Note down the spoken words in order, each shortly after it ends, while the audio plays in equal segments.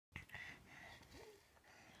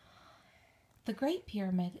The Great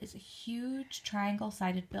Pyramid is a huge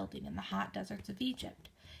triangle-sided building in the hot deserts of Egypt.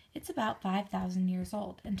 It's about 5,000 years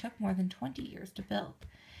old and took more than 20 years to build.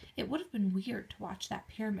 It would have been weird to watch that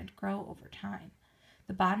pyramid grow over time.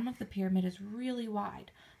 The bottom of the pyramid is really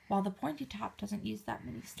wide, while the pointy top doesn't use that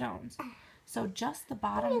many stones. So just the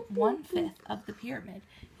bottom 1/5 of the pyramid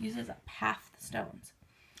uses up half the stones.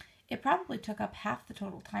 It probably took up half the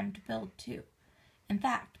total time to build, too. In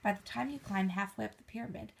fact, by the time you climb halfway up the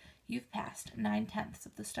pyramid, you've passed 9/10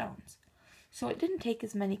 of the stones. So it didn't take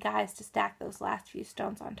as many guys to stack those last few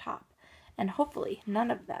stones on top, and hopefully none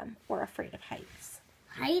of them were afraid of heights.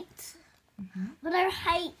 Heights? What are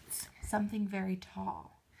heights? Something very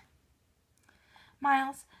tall.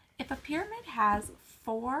 Miles, if a pyramid has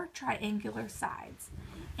 4 triangular sides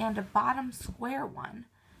and a bottom square one,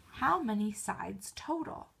 how many sides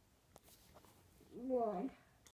total? 1.